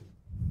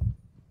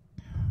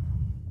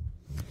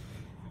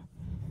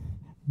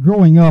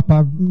growing up,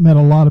 I've met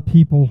a lot of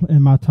people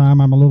in my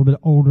time. I'm a little bit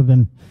older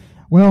than,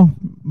 well,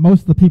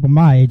 most of the people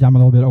my age, I'm a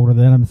little bit older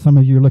than. I mean, some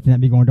of you are looking at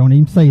me going, don't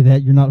even say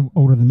that. You're not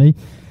older than me.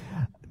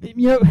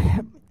 You know,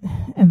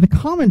 and the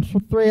common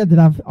thread that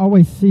I've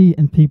always see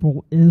in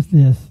people is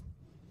this.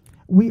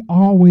 We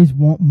always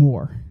want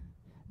more.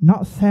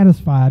 Not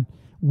satisfied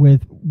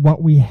with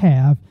what we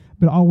have,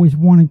 but always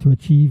wanting to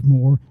achieve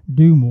more,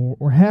 do more,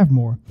 or have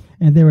more.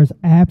 And there is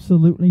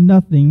absolutely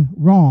nothing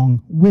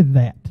wrong with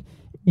that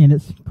in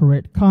its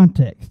correct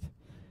context.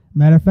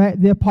 Matter of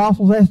fact, the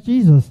apostles asked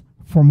Jesus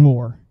for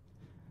more.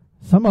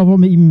 Some of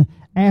them even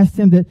asked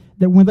him that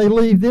when they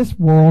leave this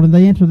world and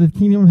they enter the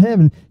kingdom of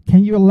heaven,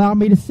 can you allow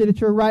me to sit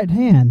at your right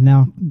hand?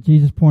 Now,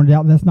 Jesus pointed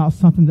out that's not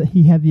something that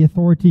he had the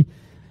authority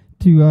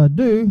to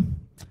do,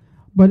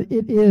 but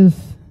it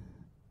is,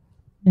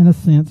 in a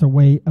sense, a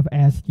way of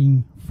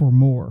asking for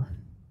more.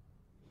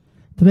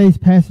 Today's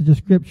passage of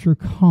Scripture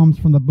comes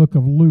from the book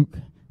of Luke,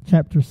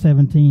 chapter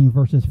 17,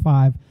 verses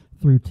 5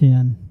 through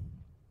 10.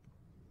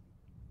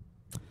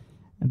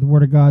 And the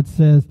Word of God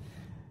says,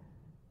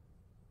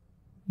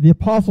 the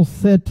apostles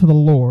said to the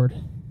Lord,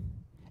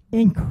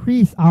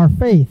 "Increase our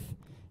faith,"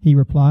 he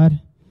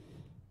replied.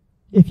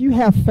 "If you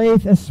have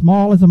faith as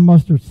small as a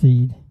mustard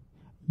seed,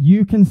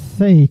 you can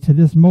say to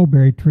this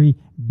mulberry tree,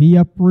 'Be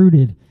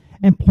uprooted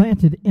and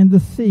planted in the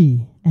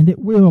sea,' and it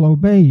will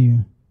obey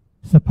you.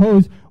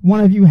 Suppose one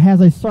of you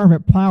has a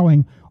servant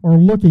plowing or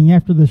looking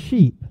after the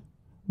sheep.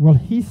 Will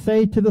he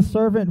say to the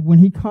servant when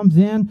he comes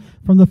in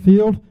from the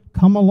field,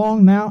 'Come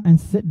along now and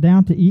sit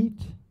down to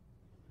eat'?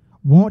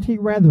 Won't he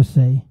rather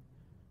say,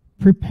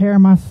 'Prepare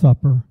my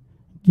supper,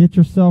 get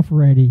yourself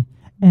ready,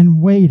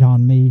 and wait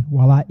on me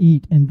while I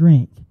eat and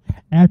drink.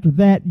 After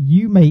that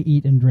you may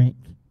eat and drink'?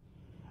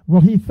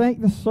 Will he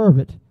thank the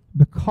servant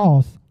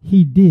because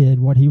he did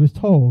what he was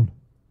told?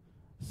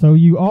 So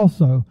you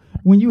also,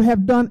 when you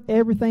have done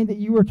everything that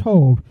you were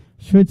told,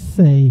 should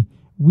say,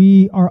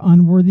 'We are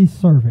unworthy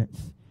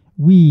servants.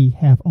 We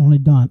have only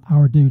done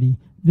our duty.'"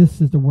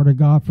 This is the word of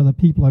God for the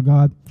people of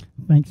God.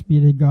 Thanks be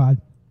to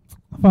God.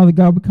 Father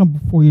God, we come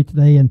before you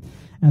today, and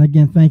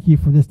again, thank you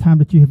for this time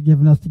that you have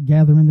given us to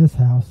gather in this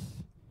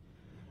house.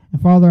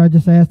 And Father, I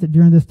just ask that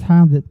during this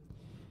time that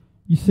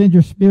you send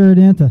your Spirit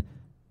in to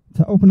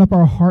open up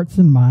our hearts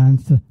and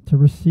minds to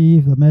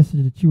receive the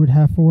message that you would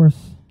have for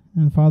us.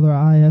 And Father,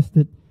 I ask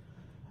that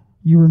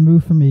you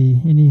remove from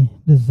me any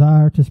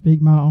desire to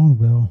speak my own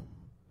will,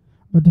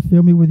 but to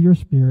fill me with your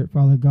Spirit,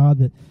 Father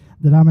God,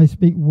 that I may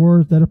speak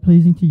words that are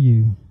pleasing to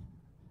you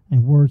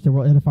and words that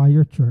will edify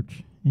your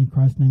church. In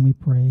Christ's name we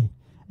pray.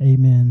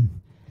 Amen.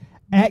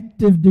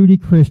 Active duty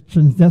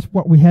Christians. That's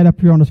what we had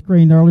up here on the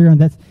screen earlier, and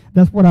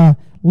that's what I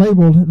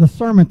labeled the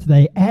sermon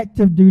today,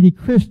 active duty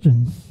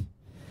Christians.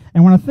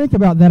 And when I think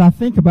about that, I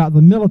think about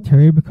the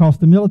military, because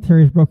the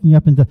military is broken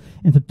up into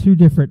two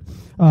different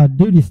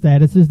duty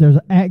statuses. There's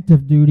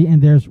active duty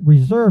and there's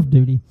reserve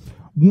duty.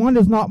 One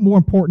is not more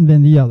important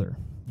than the other.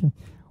 Okay?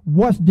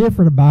 What's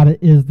different about it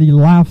is the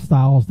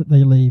lifestyles that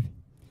they lead.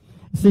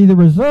 See, the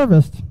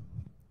reservists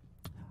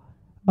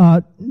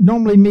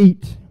normally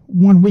meet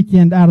one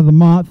weekend out of the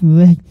month, and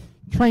they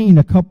train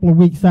a couple of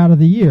weeks out of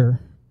the year.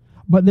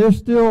 But they're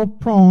still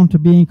prone to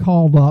being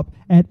called up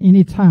at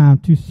any time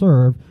to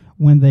serve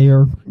when they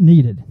are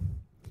needed.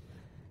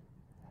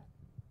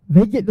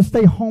 They get to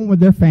stay home with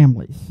their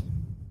families.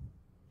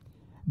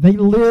 They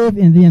live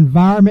in the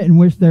environment in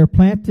which they're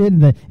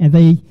planted, and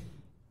they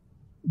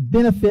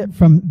benefit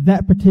from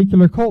that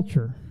particular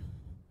culture.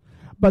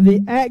 But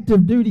the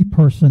active duty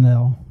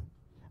personnel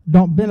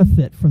don't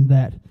benefit from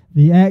that.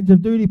 The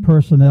active duty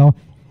personnel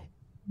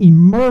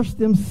immerse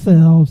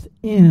themselves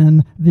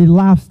in the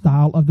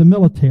lifestyle of the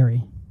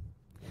military.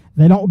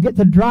 They don't get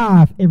to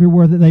drive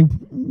everywhere that they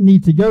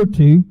need to go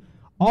to.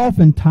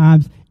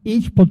 Oftentimes,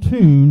 each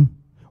platoon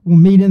will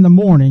meet in the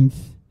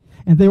mornings,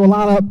 and they will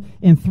line up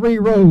in 3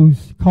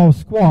 rows called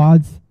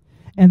squads,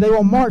 and they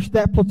will march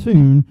that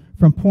platoon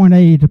from point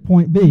A to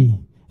point B.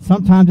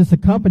 Sometimes it's a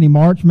company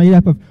march made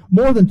up of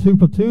more than 2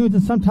 platoons,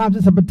 and sometimes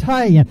it's a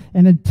battalion,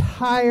 an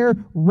entire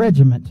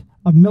regiment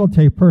of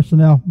military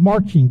personnel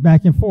marching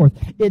back and forth.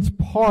 It's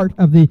part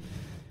of the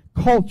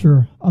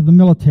culture of the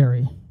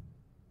military.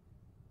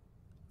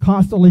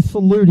 Constantly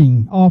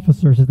saluting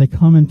officers as they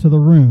come into the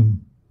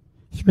room,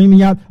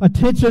 screaming out,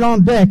 "Attention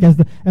on deck," as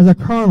a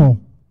colonel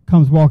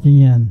comes walking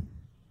in.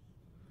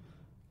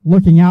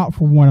 Looking out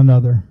for one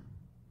another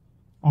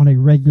on a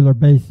regular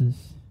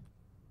basis.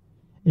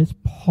 It's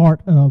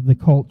part of the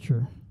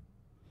culture.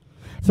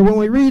 So when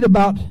we read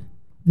about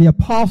the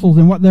apostles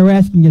and what they're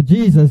asking of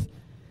Jesus,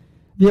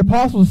 the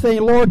apostles are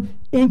saying, "Lord,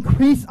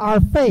 increase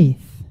our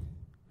faith."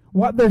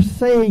 What they're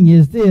saying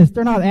is this: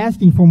 they're not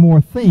asking for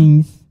more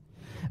things.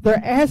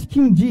 They're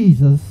asking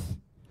Jesus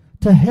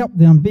to help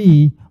them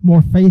be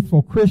more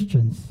faithful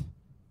Christians.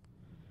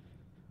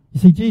 You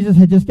see, Jesus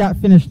had just got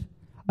finished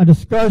a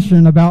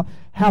discussion about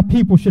how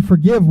people should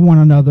forgive one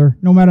another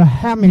no matter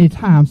how many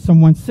times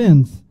someone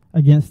sins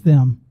against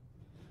them.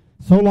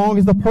 So long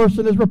as the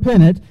person is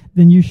repentant,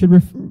 then you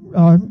should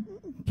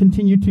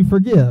continue to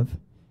forgive.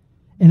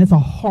 And it's a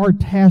hard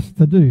task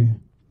to do.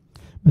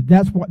 But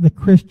that's what the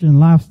Christian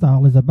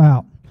lifestyle is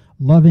about,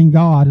 loving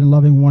God and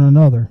loving one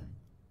another.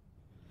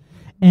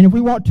 And if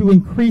we want to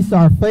increase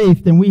our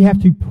faith, then we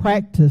have to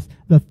practice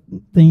the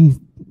things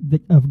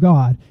of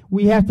God.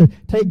 We have to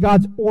take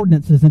God's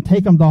ordinances and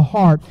take them to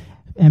heart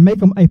and make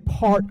them a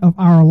part of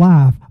our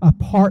life, a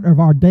part of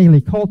our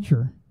daily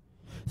culture.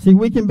 See,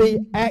 we can be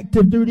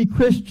active duty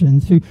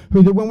Christians who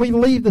that when we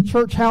leave the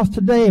church house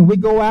today and we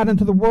go out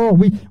into the world,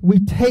 we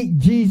take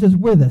Jesus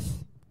with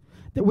us.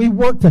 That we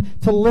work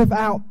to live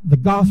out the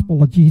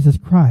gospel of Jesus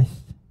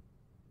Christ.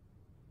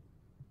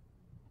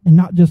 And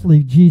not just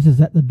leave Jesus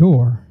at the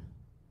door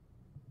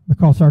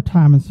because our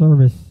time in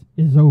service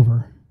is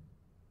over.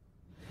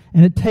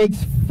 And it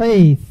takes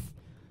faith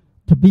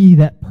to be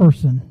that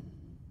person.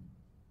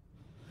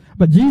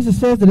 But Jesus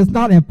says that it's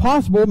not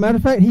impossible. Matter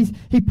of fact,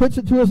 he puts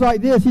it to us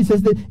like this. He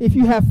says that if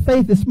you have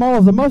faith as small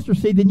as a mustard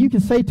seed, then you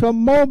can say to a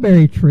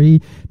mulberry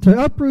tree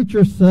to uproot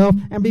yourself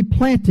and be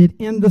planted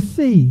in the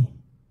sea.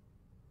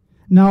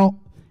 Now,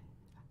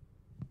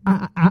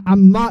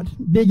 I'm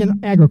not big in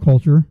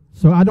agriculture,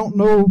 so I don't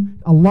know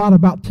a lot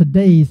about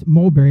today's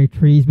mulberry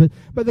trees.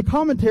 But the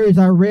commentaries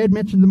I read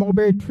mentioned the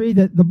mulberry tree,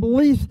 that the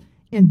belief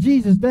in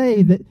Jesus'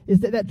 day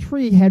that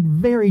tree had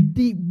very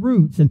deep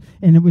roots and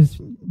it was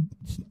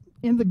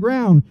in the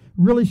ground,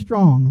 really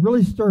strong,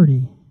 really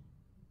sturdy.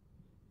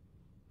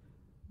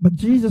 But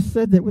Jesus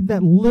said that with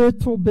that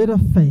little bit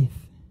of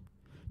faith,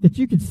 that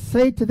you could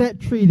say to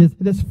that tree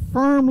that's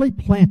firmly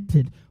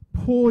planted,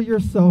 pull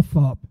yourself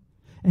up,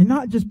 and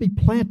not just be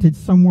planted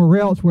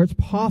somewhere else where it's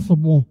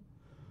possible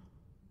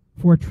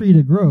for a tree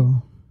to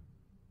grow,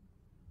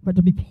 but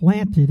to be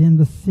planted in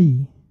the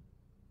sea.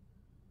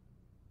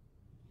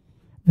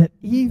 That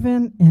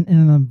even in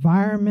an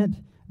environment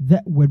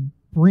that would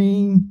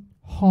bring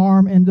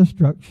harm and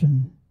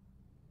destruction,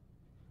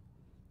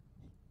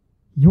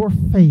 your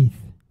faith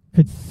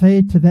could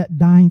say to that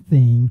dying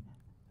thing,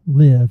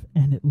 live,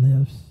 and it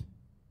lives.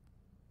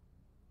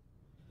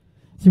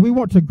 See, we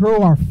want to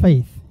grow our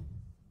faith.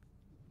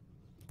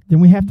 Then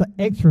we have to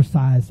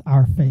exercise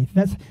our faith.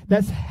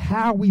 That's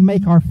how we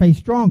make our faith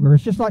stronger.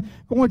 It's just like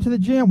going to the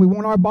gym. We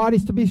want our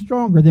bodies to be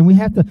stronger. Then we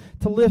have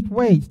to lift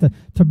weights,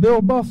 to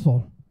build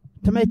muscle,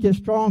 to make it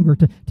stronger,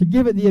 to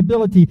give it the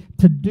ability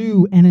to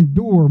do and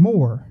endure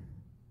more.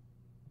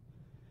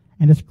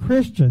 And as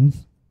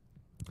Christians,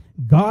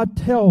 God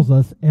tells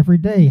us every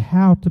day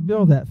how to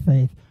build that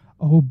faith.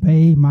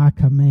 Obey my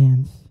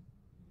commands.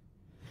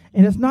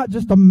 And it's not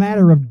just a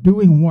matter of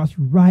doing what's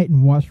right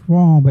and what's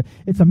wrong, but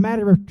it's a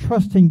matter of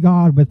trusting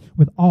God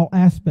with all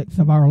aspects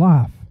of our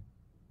life.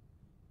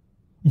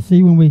 You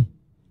see, when we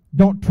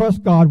don't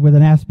trust God with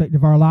an aspect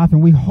of our life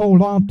and we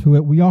hold on to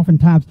it, we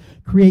oftentimes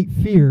create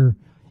fear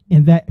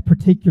in that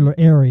particular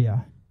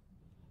area.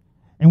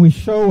 And we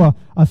show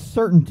a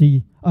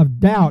certainty of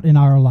doubt in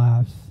our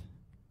lives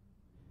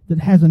that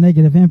has a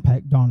negative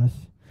impact on us.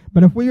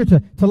 But if we are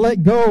to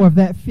let go of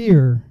that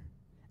fear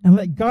and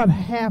let God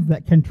have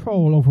that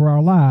control over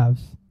our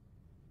lives,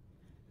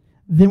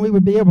 then we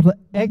would be able to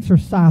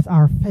exercise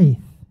our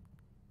faith.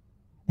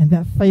 And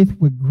that faith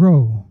would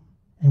grow,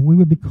 and we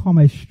would become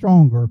a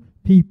stronger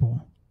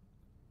people.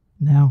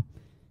 Now,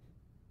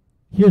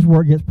 here's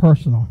where it gets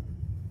personal.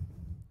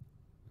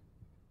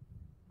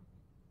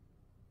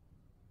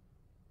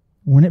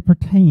 When it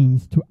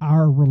pertains to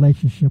our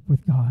relationship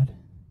with God,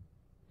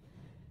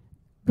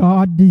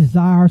 God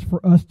desires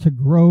for us to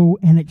grow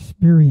and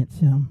experience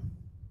Him.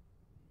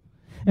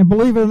 And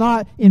believe it or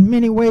not, in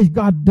many ways,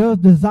 God does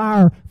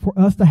desire for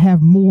us to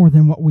have more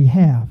than what we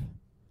have.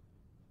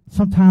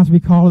 Sometimes we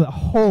call it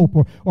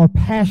hope or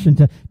passion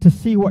to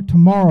see what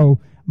tomorrow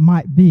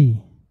might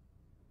be.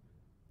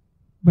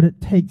 But it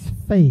takes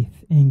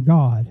faith in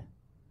God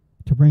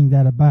to bring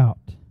that about.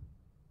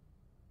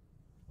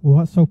 Well,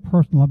 what's so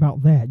personal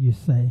about that, you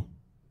say?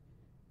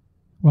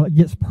 Well, it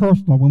gets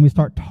personal when we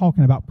start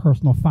talking about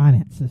personal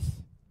finances.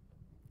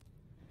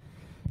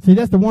 See,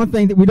 that's the one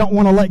thing that we don't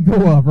want to let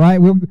go of, right?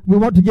 We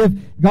want to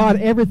give God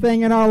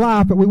everything in our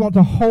life, but we want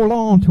to hold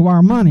on to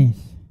our monies.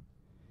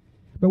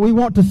 But we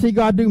want to see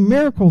God do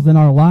miracles in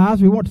our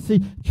lives. We want to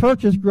see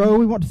churches grow.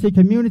 We want to see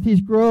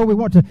communities grow. We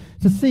want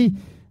to see,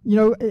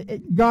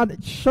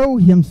 God show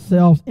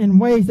Himself in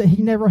ways that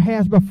He never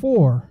has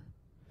before.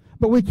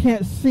 But we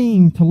can't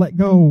seem to let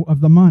go of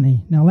the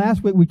money. Now,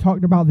 last week we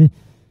talked about the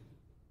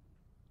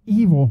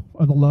evil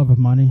of the love of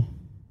money.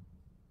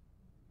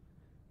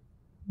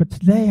 But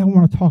today I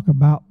want to talk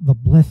about the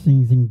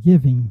blessings and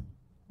giving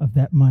of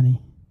that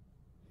money.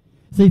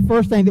 See,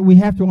 first thing that we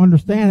have to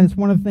understand, and it's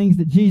one of the things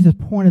that Jesus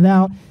pointed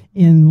out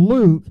in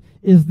Luke,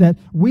 is that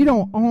we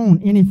don't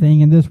own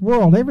anything in this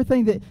world.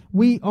 Everything that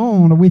we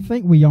own or we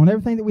think we own,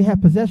 everything that we have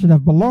possession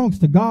of belongs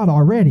to God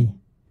already.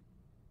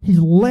 He's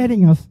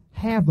letting us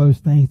have those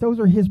things. Those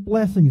are His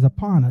blessings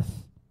upon us,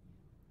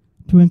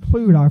 to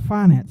include our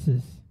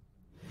finances.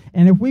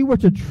 And if we were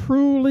to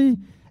truly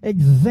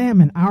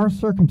examine our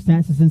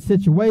circumstances and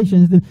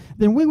situations,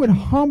 then we would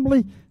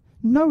humbly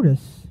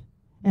notice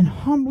and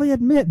humbly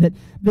admit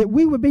that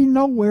we would be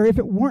nowhere if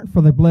it weren't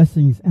for the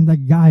blessings and the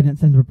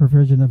guidance and the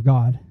provision of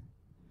God.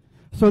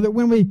 So that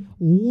when we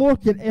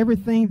look at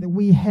everything that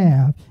we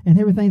have and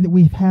everything that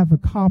we have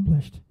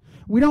accomplished,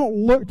 we don't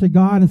look to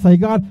God and say,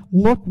 God,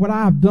 look what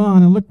I've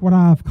done and look what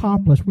I've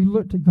accomplished. We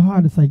look to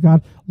God and say,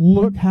 God,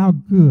 look how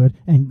good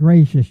and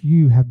gracious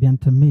you have been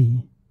to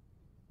me.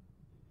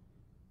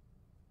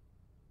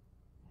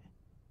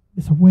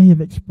 It's a way of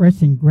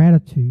expressing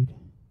gratitude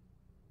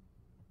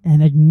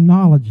and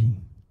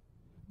acknowledging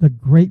the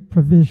great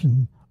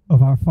provision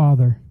of our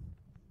Father.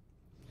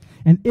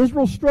 And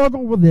Israel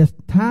struggled with this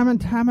time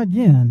and time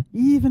again,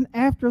 even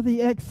after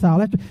the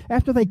exile,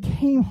 after they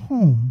came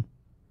home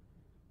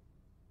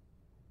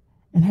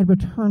and had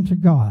returned to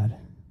God.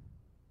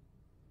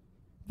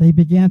 They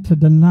began to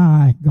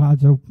deny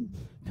God's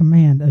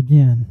command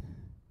again.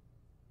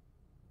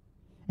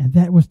 And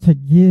that was to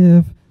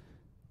give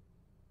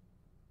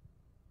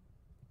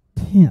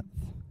 10th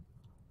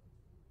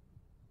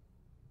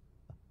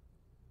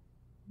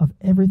of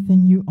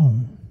everything you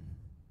own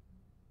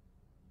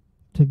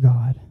to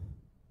God.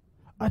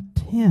 A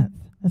 10th.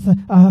 That's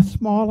a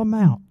small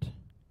amount.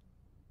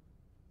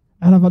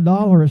 Out of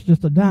 $1, it's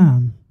just a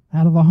dime.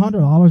 Out of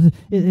 $100,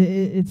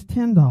 it's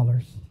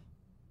 $10.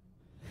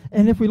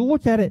 And if we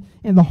look at it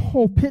in the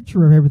whole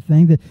picture of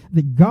everything,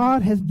 that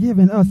God has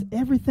given us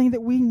everything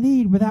that we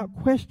need without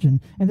question,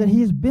 and that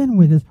He has been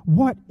with us,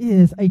 what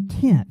is a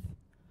 10th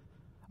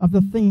of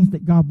the things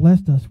that God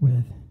blessed us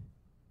with?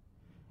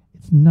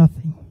 It's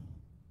nothing.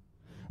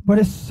 But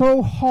it's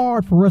so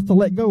hard for us to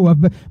let go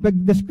of.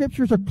 But the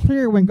Scriptures are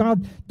clear when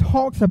God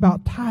talks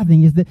about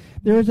tithing, is that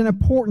there is an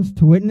importance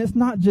to it, and it's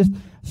not just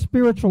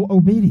spiritual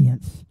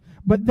obedience,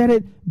 but that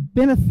it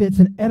benefits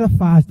and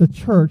edifies the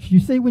church. You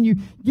see, when you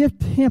give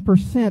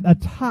 10% a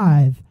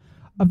tithe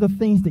of the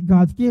things that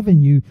God's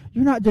given you,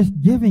 you're not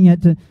just giving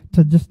it to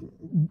just,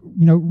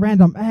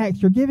 random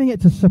acts. You're giving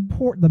it to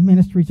support the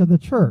ministries of the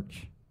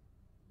church.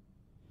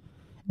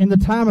 In the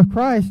time of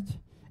Christ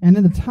and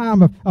in the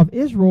time of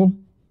Israel,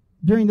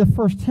 during the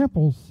first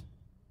temples,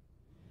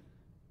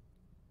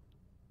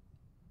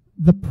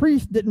 the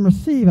priest didn't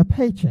receive a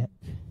paycheck.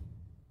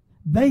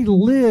 They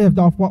lived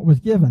off what was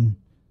given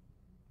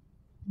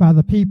by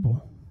the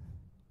people.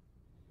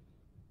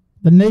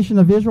 The nation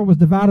of Israel was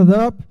divided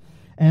up,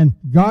 and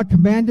God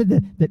commanded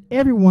that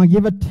everyone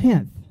give a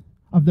 10th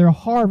of their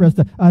harvest,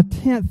 a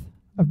 10th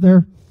of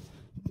their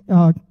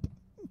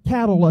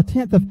cattle, a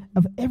 10th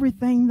of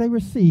everything they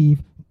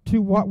receive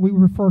to what we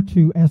refer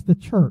to as the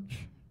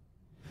church,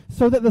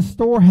 so that the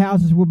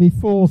storehouses will be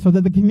full, so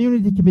that the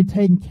community can be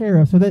taken care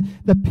of, so that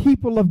the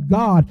people of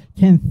God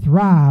can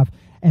thrive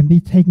and be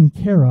taken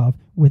care of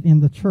within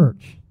the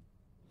church.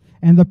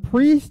 And the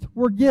priests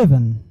were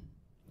given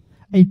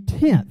a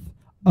 10th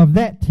of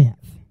that 10th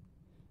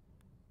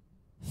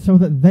so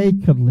that they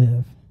could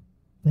live.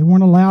 They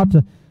weren't allowed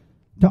to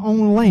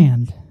own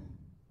land.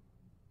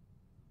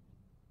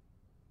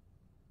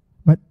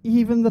 But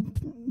even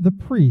the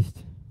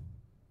priests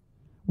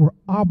were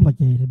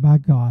obligated by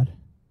God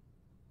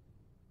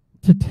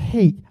to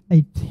take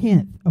a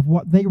 10th of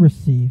what they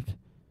received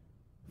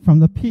from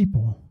the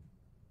people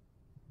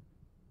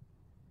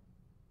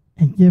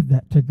and give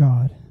that to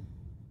God.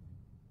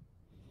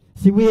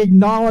 See, we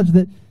acknowledge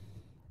that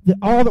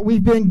all that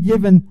we've been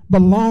given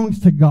belongs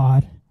to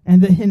God,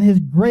 and that in His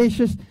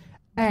gracious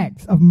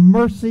acts of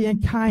mercy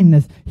and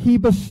kindness, He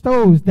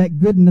bestows that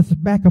goodness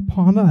back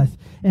upon us.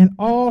 And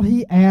all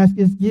He asks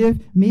is,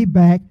 give me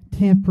back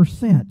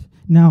 10%.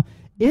 Now,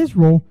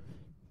 Israel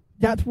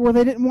got to where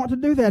they didn't want to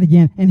do that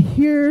again. And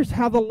here's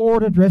how the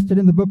Lord addressed it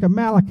in the book of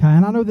Malachi.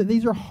 And I know that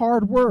these are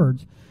hard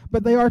words,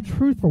 but they are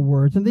truthful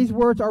words. And these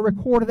words are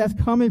recorded as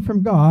coming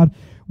from God.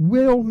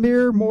 Will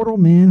mere mortal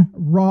men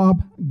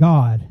rob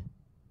God?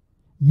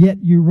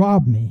 Yet you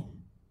rob me.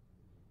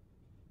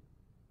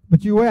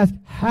 But you ask,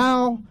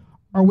 how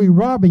are we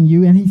robbing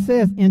you? And He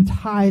says, in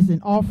tithes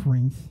and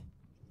offerings.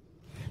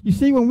 You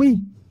see, when we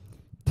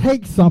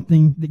take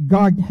something that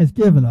God has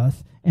given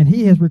us, and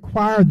He has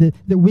required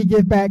that we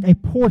give back a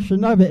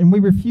portion of it, and we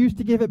refuse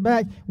to give it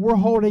back, we're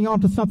holding on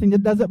to something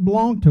that doesn't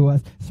belong to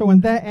us. So in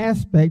that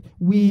aspect,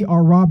 we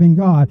are robbing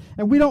God.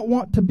 And we don't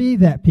want to be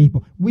that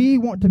people. We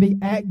want to be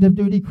active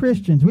duty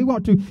Christians. We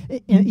want to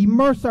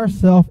immerse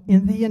ourselves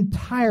in the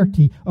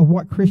entirety of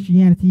what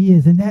Christianity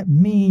is, and that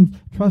means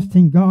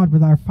trusting God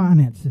with our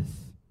finances.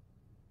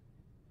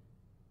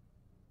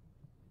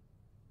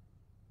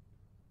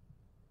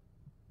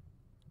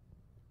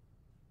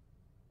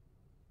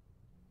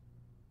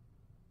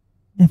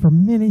 And for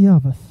many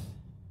of us,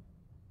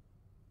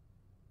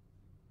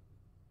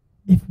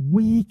 if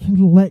we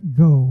can let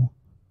go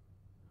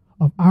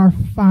of our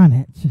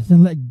finances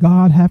and let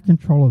God have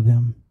control of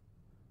them,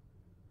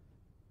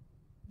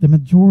 the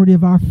majority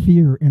of our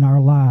fear in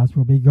our lives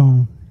will be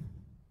gone.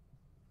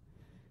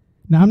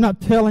 Now, I'm not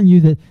telling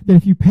you that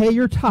if you pay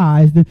your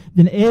tithes,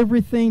 then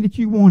everything that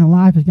you want in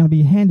life is going to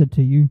be handed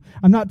to you.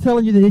 I'm not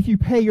telling you that if you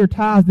pay your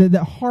tithes,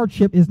 that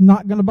hardship is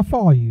not going to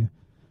befall you.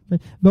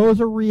 Okay?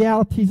 Those are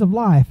realities of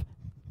life.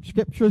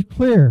 Scripture is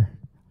clear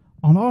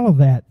on all of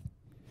that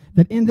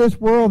in this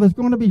world there's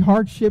going to be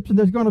hardships and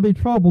there's going to be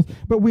troubles,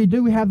 but we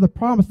do have the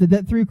promise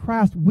that through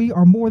Christ we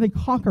are more than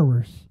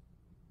conquerors.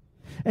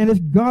 And it's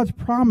God's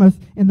promise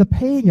in the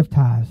paying of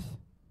tithes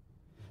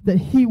that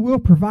he will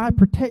provide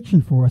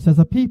protection for us as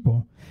a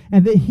people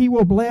and that he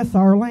will bless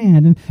our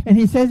land. And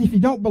he says, if you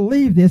don't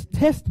believe this,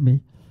 test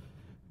me.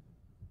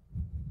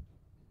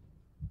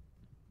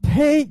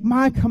 Take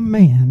my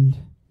command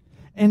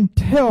and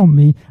tell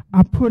me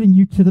I'm putting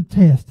you to the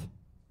test.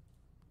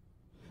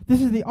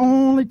 This is the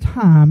only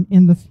time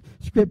in the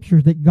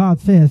scriptures that God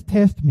says,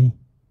 test me.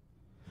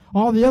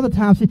 All the other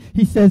times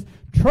he says,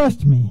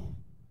 trust me.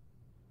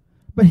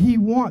 But he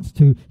wants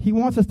to. He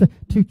wants us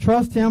to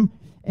trust him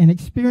and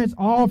experience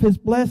all of his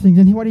blessings.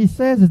 And what he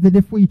says is that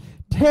if we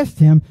test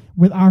him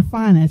with our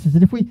finances,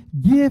 that if we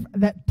give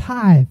that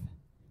tithe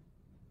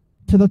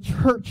to the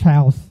church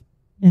house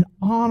in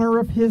honor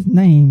of his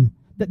name,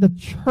 that the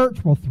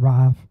church will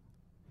thrive,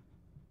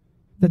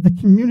 that the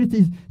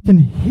communities can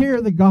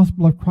hear the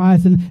gospel of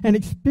Christ and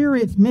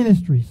experience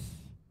ministries,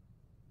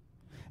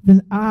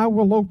 then I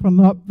will open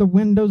up the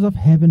windows of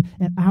heaven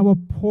and I will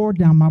pour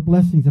down my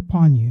blessings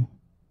upon you.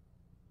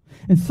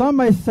 And some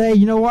may say,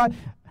 you know what,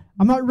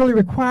 I'm not really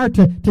required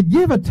to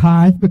give a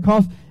tithe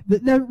because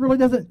that really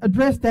doesn't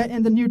address that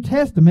in the New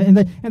Testament.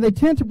 And they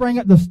tend to bring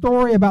up the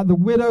story about the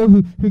widow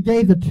who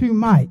gave the 2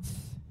 mites.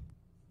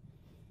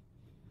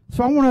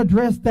 So I want to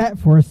address that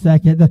for a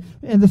second.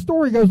 And the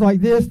story goes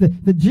like this,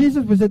 that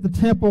Jesus was at the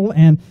temple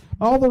and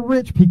all the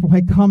rich people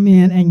had come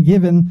in and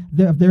given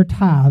their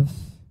tithes.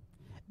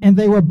 And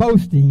they were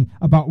boasting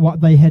about what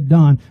they had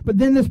done. But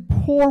then this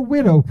poor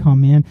widow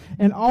come in,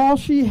 and all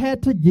she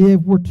had to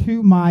give were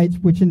 2 mites,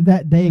 which in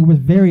that day was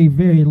very,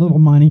 very little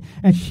money.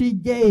 And she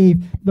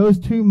gave those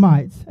 2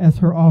 mites as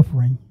her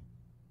offering.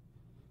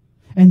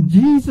 And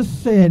Jesus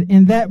said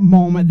in that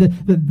moment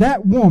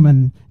that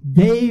woman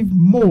gave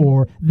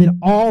more than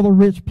all the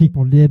rich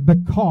people did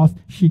because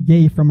she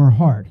gave from her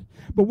heart.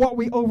 But what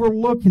we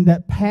overlook in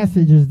that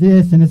passage is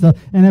this, and it's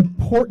an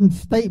important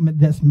statement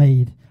that's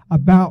made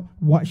about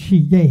what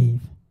she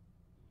gave.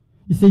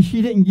 You see,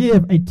 she didn't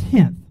give a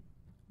tenth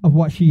of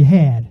what she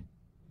had.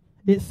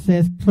 It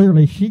says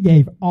clearly she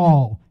gave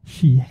all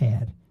she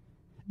had.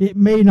 It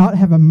may not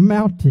have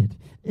amounted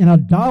in a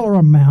dollar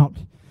amount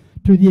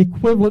to the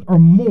equivalent or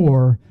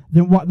more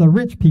than what the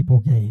rich people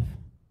gave.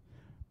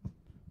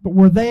 But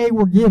where they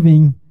were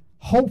giving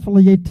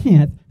hopefully a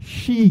tenth,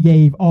 she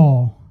gave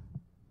all.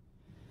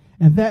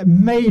 And that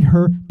made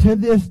her, to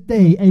this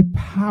day, a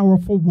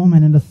powerful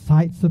woman in the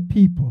sights of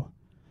people,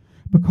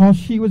 because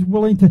she was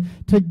willing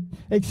to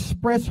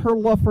express her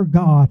love for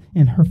God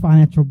in her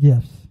financial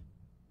gifts.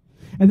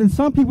 And then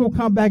some people will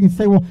come back and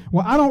say, well,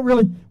 I don't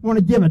really want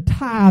to give a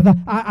tithe.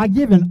 I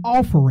give an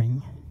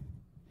offering.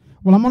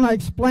 Well, I'm going to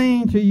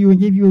explain to you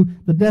and give you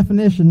the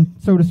definition,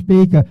 so to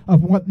speak,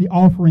 of what the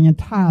offering and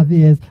tithe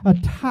is. A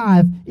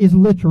tithe is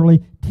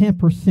literally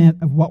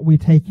 10% of what we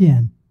take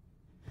in.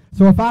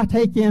 So if I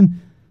take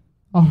in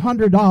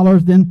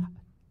 $100, then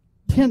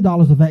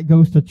 $10 of that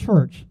goes to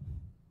church.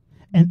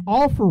 An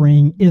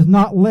offering is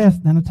not less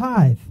than a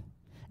tithe.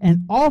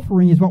 An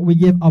offering is what we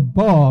give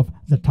above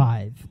the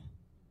tithe.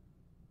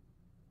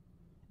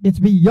 It's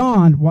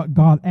beyond what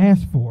God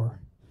asked for.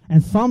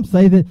 And some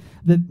say that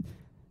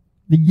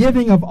the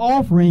giving of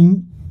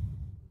offering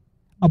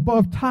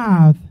above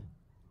tithe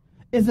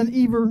is an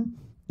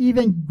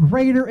even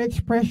greater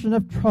expression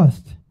of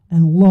trust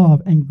and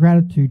love and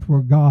gratitude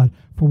toward God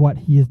for what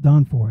he has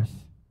done for us.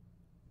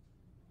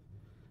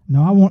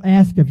 Now, I won't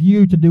ask of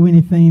you to do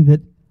anything that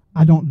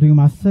I don't do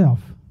myself.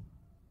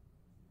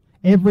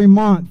 Every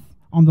month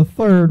on the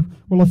 3rd,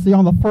 well, let's see,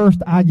 on the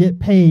 1st I get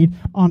paid.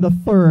 On the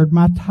 3rd,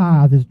 my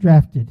tithe is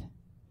drafted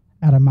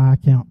out of my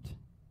account.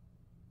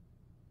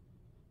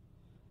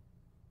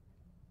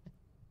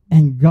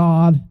 And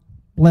God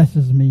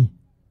blesses me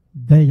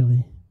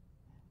daily,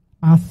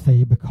 I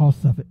say,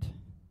 because of it.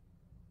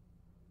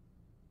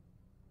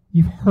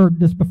 You've heard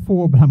this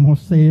before, but I'm going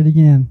to say it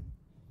again.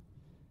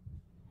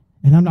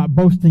 And I'm not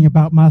boasting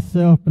about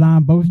myself, but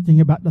I'm boasting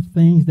about the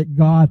things that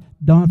God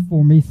done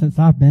for me since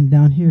I've been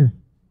down here.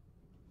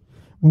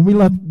 When we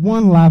left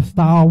one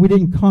lifestyle, we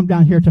didn't come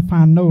down here to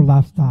find no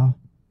lifestyle.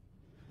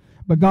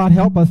 But God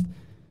helped us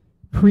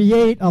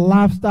create a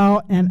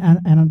lifestyle and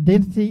an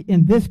identity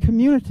in this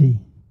community.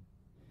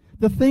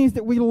 The things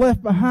that we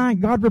left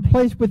behind, God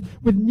replaced with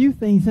new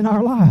things in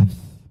our lives.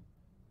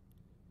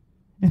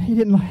 And he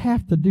didn't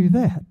have to do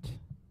that.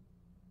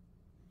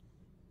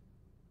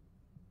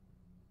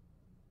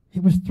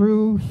 It was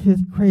through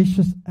his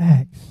gracious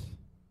acts,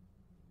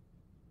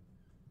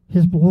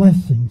 his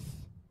blessings,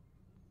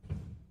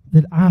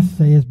 that I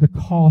say is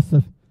because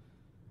of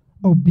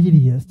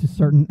obedience to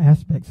certain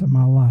aspects of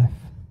my life.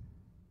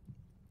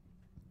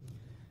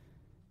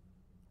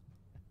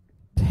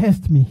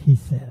 Test me, he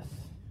says,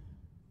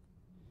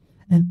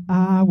 and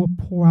I will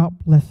pour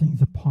out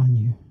blessings upon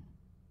you.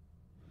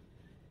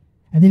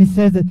 And then he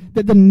says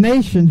that the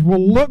nations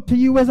will look to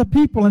you as a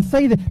people and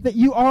say that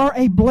you are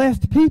a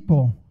blessed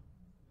people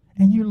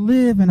and you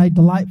live in a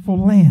delightful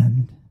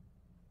land.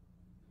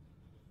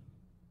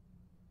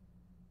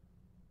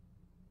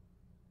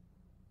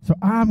 So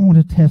I'm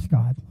going to test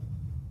God.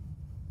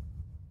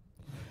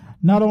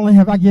 Not only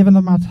have I given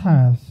him my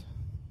tithes,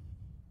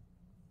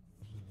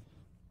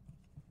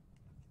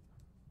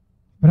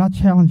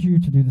 challenge you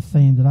to do the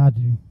same that I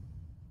do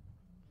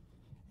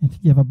and to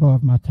give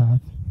above my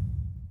tithe.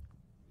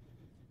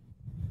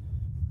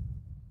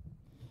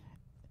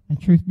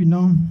 And truth be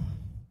known,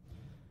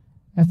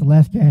 that's the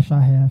last cash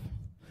I have.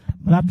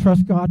 But I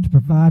trust God to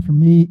provide for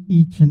me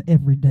each and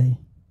every day.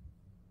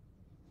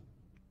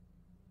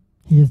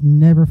 He has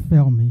never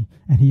failed me,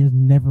 and He has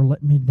never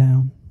let me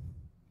down.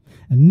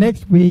 And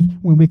next week,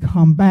 when we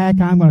come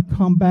back, I'm going to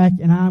come back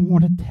and I'm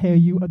going to tell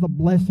you of the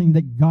blessing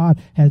that God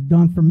has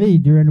done for me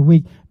during the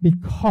week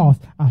because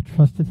I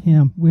trusted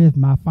Him with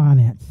my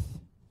finance.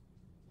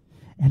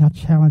 And I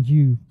challenge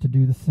you to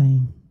do the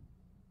same.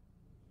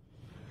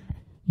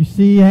 You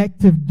see,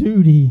 active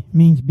duty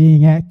means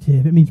being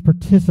active. It means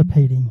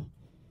participating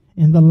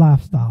in the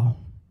lifestyle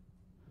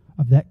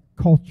of that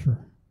culture,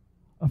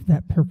 of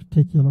that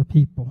particular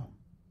people.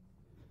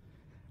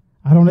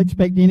 I don't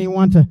expect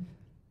anyone to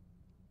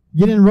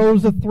get in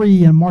rows of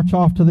 3 and march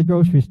off to the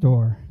grocery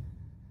store.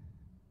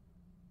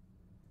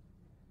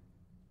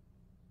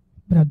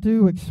 But I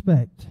do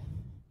expect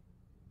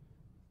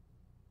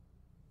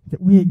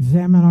that we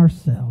examine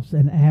ourselves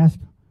and ask,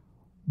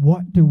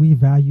 what do we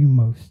value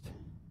most?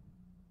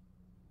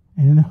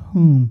 And in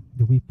whom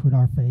do we put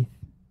our faith?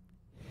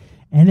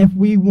 And if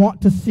we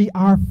want to see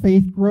our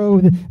faith grow,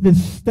 then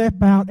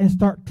step out and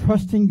start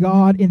trusting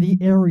God in the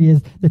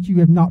areas that you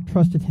have not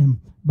trusted Him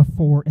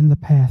before in the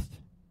past.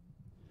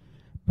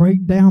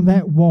 Break down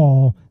that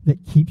wall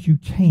that keeps you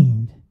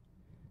chained,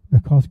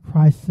 because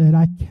Christ said,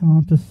 I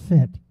come to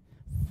set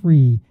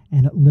free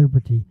and at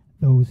liberty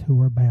those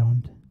who are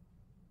bound.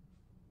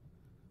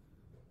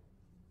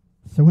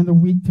 So in the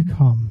week to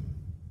come,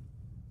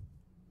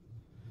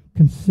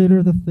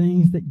 consider the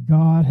things that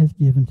God has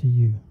given to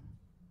you.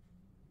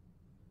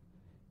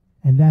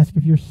 And ask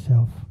of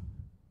yourself,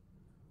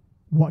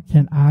 what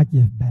can I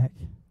give back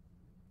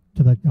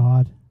to the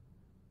God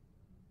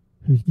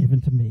who's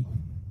given to me?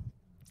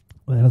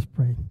 Let us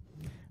pray.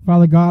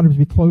 Father God, as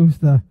we close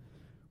the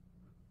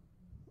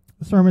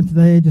sermon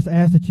today, just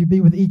ask that you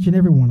be with each and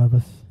every one of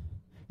us.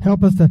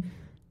 Help us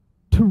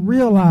to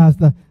realize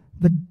the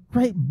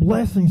great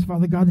blessings,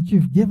 Father God, that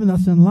you've given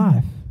us in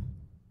life.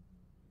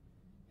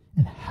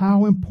 And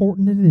how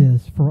important it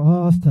is for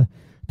us to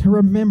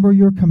remember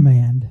your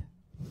command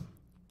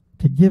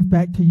to give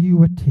back to you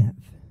 1/10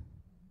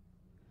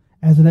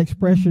 as an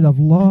expression of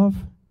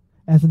love,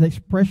 as an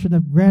expression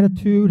of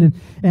gratitude, and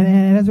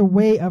as a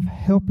way of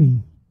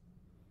helping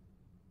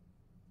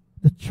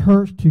the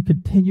church to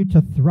continue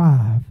to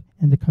thrive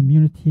in the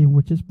community in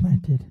which it's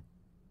planted,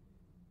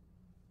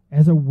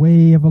 as a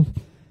way of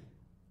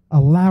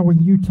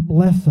allowing you to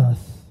bless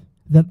us,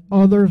 that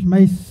others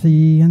may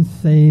see and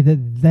say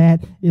that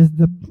is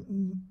the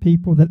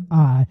people that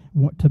I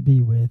want to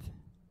be with,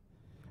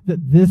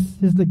 that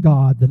this is the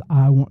God that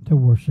I want to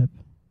worship,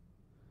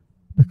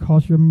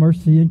 because your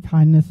mercy and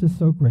kindness is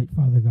so great,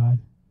 Father God.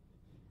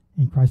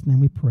 In Christ's name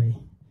we pray.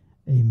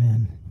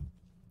 Amen.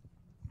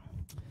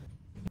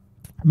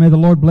 May the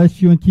Lord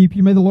bless you and keep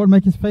you. May the Lord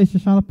make His face to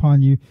shine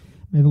upon you.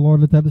 May the Lord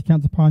lift up His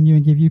countenance upon you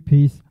and give you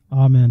peace.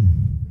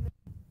 Amen.